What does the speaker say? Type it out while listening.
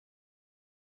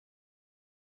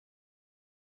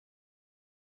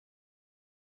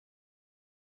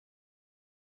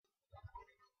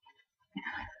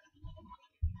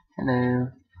Hello.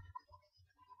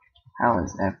 How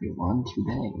is everyone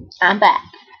today? I'm back.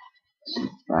 She's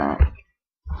back.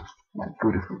 My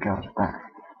beautiful girl's back.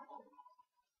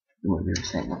 What we were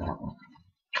saying about that one.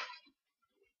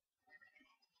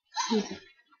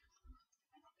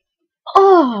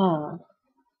 Oh.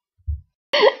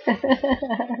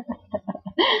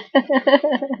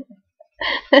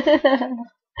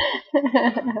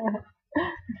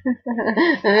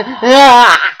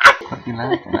 What you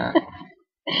laughing at?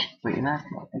 What you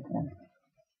laughing at again?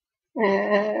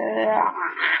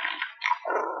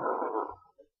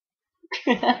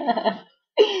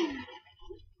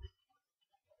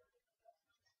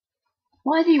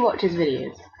 Why do you watch his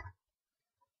videos?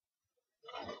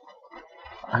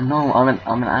 I know, I'm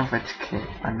an average kid.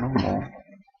 I'm normal.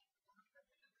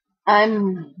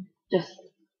 I'm just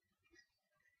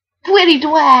pretty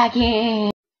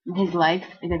dragging his legs.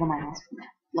 They go my house.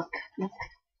 Look.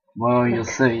 Well, you'll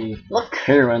see. Look.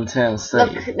 Here in Tennessee.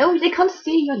 Look. No, they can't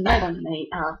see your leg on me.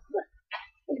 Look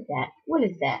at that. What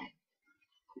is that?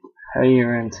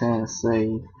 Here in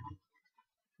Tennessee,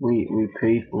 we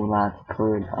people like to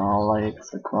put our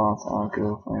legs across our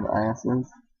girlfriend's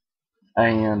asses,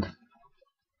 and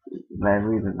they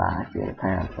really like it.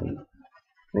 Apparently,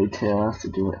 they tell us to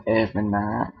do it every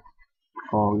night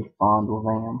before we fondle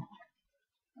them,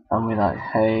 and we like,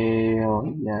 hell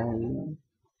yeah.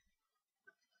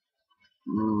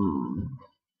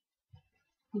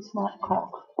 You smart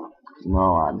cock.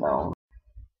 No, I don't.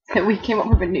 So we came up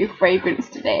with a new fragrance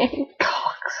today.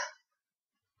 Cocks.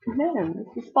 No,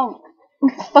 it's the spunk.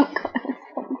 The spunk.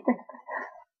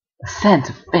 The scent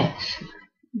of fish.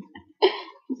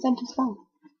 The scent of spunk.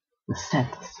 The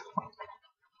scent of spunk.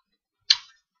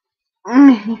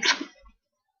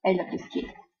 I love this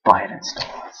kid. Buy it in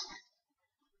stores.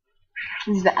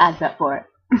 This is the advert for it.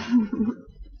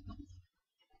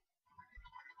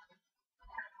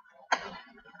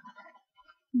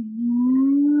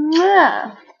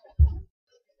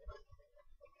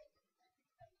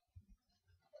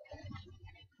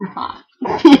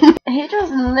 He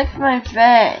just licked my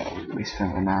face. We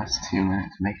spent the last 2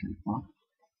 minutes making fun.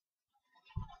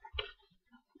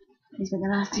 He spent the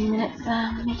last 2 minutes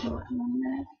making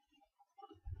fun.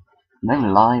 No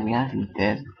lie, we actually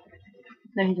did.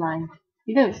 No, he's lying.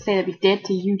 You don't say that we did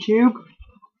to YouTube.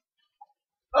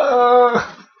 Oh,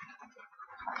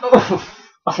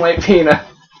 my penis.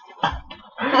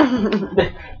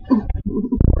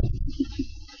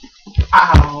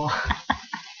 Ow.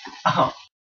 Oh.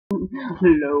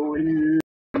 Lol.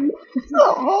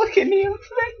 Oh, can you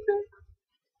inflict it?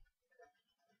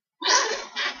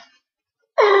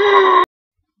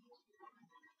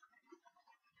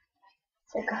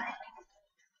 So good.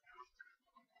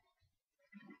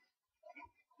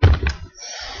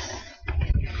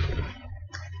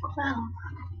 Well,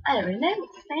 I don't really know what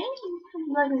to say.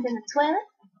 Logan's in the toilet.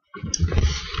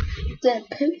 Did a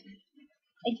poop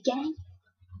again.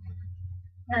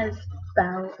 Has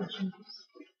bowel issues,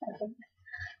 I think.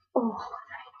 Oh,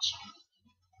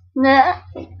 nah,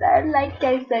 it's like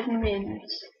I said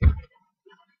minutes.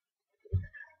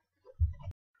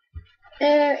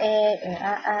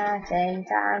 Ting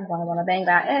tang, walla bang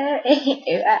bang.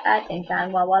 Ting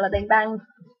tang, walla bang bang.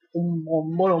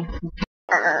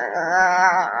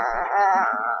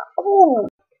 Oh.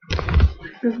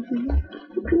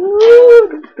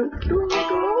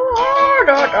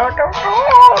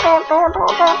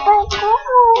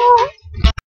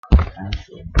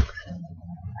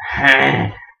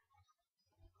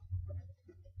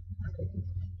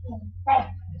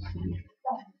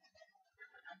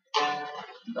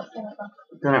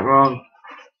 Done it wrong.